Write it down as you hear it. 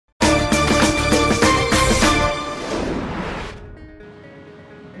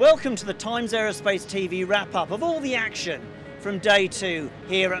Welcome to the Times Aerospace TV wrap-up of all the action from day 2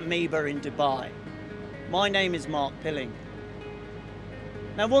 here at MEBAA in Dubai. My name is Mark Pilling.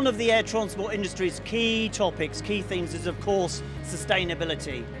 Now, one of the air transport industry's key topics, key themes is of course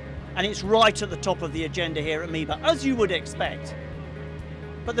sustainability, and it's right at the top of the agenda here at MEBAA, as you would expect.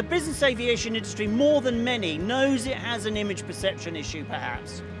 But the business aviation industry, more than many, knows it has an image perception issue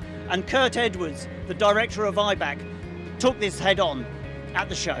perhaps, and Kurt Edwards, the director of IBAC, took this head on at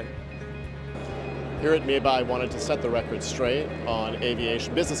the show. Here at MEBAA, I wanted to set the record straight on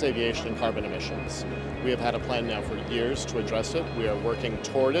aviation, business aviation and carbon emissions. We have had a plan now for years to address it. We are working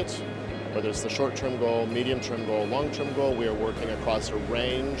toward it, whether it's the short-term goal, medium-term goal, long-term goal. We are working across a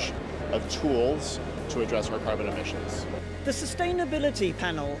range of tools to address our carbon emissions. The sustainability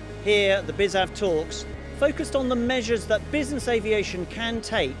panel here at the BizAv Talks focused on the measures that business aviation can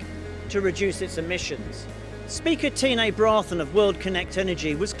take to reduce its emissions. Speaker Tine Brathen of World Connect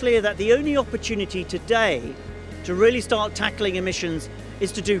Energy was clear that the only opportunity today to really start tackling emissions is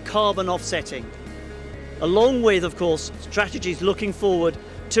to do carbon offsetting, along with, of course, strategies looking forward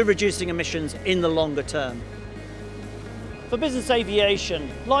to reducing emissions in the longer term. For business aviation,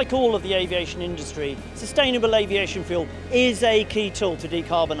 like all of the aviation industry, sustainable aviation fuel is a key tool to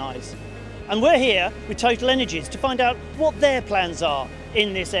decarbonise. And we're here with Total Energies to find out what their plans are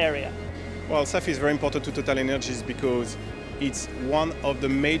in this area. Well, SAF is very important to Total Energies because it's one of the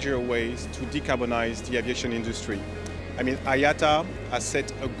major ways to decarbonize the aviation industry. I mean, IATA has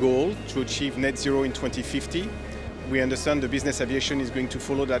set a goal to achieve net zero in 2050. We understand the business aviation is going to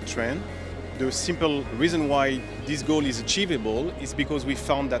follow that trend. The simple reason why this goal is achievable is because we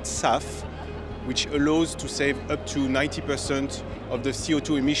found that SAF, which allows to save up to 90% of the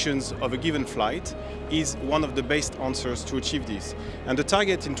CO2 emissions of a given flight, is one of the best answers to achieve this. And the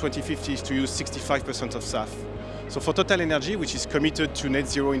target in 2050 is to use 65% of SAF. So for Total Energy, which is committed to net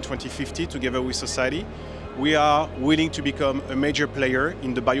zero in 2050 together with society, we are willing to become a major player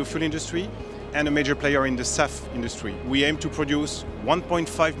in the biofuel industry and a major player in the SAF industry. We aim to produce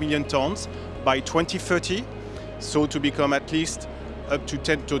 1.5 million tons by 2030, so to become at least up to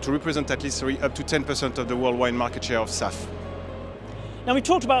 10, to represent at least up to 10% of the worldwide market share of SAF. Now, we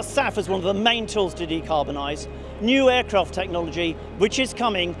talked about SAF as one of the main tools to decarbonise. New aircraft technology, which is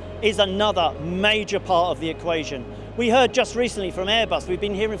coming, is another major part of the equation. We heard just recently from Airbus, we've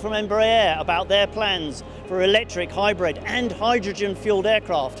been hearing from Embraer about their plans for electric, hybrid and hydrogen-fuelled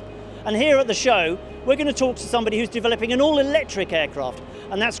aircraft. And here at the show, we're going to talk to somebody who's developing an all-electric aircraft,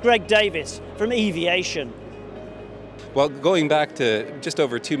 and that's Greg Davis from Eviation. Well, going back to just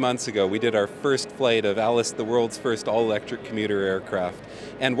over 2 months ago, we did our first flight of Alice, the world's first all-electric commuter aircraft.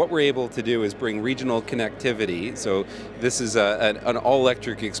 And what we're able to do is bring regional connectivity. So this is an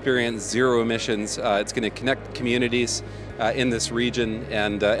all-electric experience, zero emissions. It's going to connect communities in this region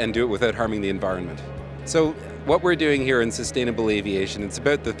and do it without harming the environment. So what we're doing here in sustainable aviation, it's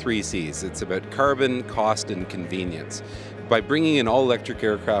about the 3 C's. It's about carbon, cost, and convenience. By bringing an all-electric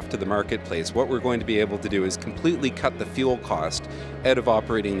aircraft to the marketplace, what we're going to be able to do is completely cut the fuel cost out of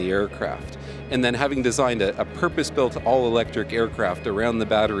operating the aircraft. And then having designed a purpose-built all-electric aircraft around the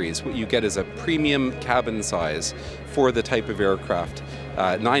batteries, what you get is a premium cabin size for the type of aircraft.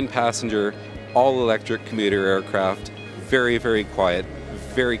 9-passenger, all-electric commuter aircraft, very, very quiet,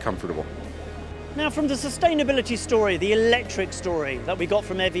 very comfortable. Now, from the sustainability story, the electric story that we got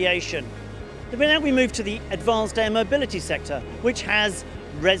from Eviation, now we move to the advanced air mobility sector, which has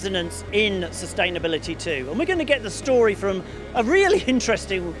resonance in sustainability too. And we're going to get the story from a really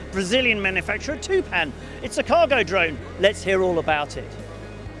interesting Brazilian manufacturer, Tupan. It's a cargo drone. Let's hear all about it.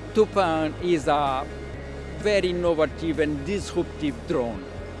 Tupan is a very innovative and disruptive drone.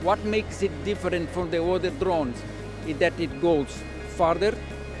 What makes it different from the other drones is that it goes farther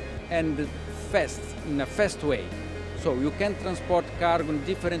and fast, in a fast way. So you can transport cargo in a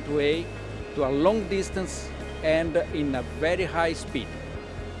different way, to a long distance and in a very high speed.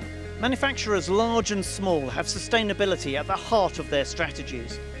 Manufacturers large and small have sustainability at the heart of their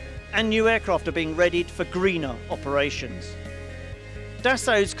strategies, and new aircraft are being readied for greener operations.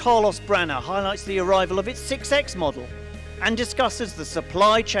 Dassault's Carlos Branner highlights the arrival of its 6X model and discusses the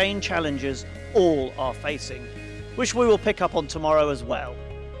supply chain challenges all are facing, which we will pick up on tomorrow as well.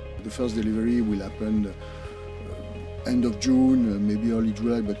 The first delivery will happen end of June, maybe early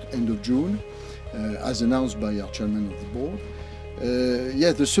July, but end of June, as announced by our chairman of the board.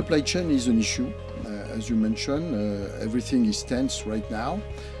 Yeah, the supply chain is an issue. As you mentioned, everything is tense right now.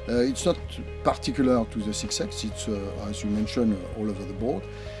 It's not particular to the 6X, it's, as you mentioned, all over the board.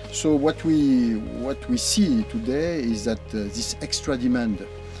 So what we see today is that this extra demand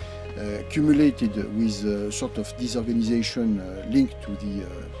accumulated with sort of disorganization linked to the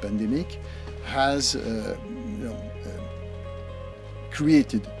pandemic has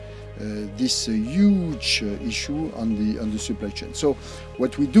created this huge issue on the supply chain. So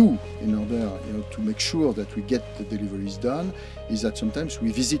what we do in order to make sure that we get the deliveries done is that sometimes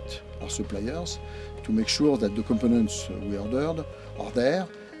we visit our suppliers to make sure that the components we ordered are there,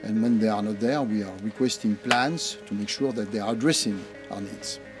 and when they are not there, we are requesting plans to make sure that they are addressing our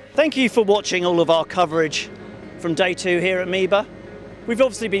needs. Thank you for watching all of our coverage from day 2 here at MEBAA. We've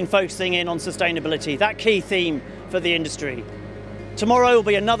obviously been focusing in on sustainability, that key theme for the industry. Tomorrow will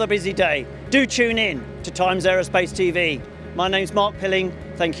be another busy day. Do tune in to Times Aerospace TV. My name's Mark Pilling.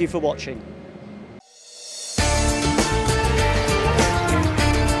 Thank you for watching.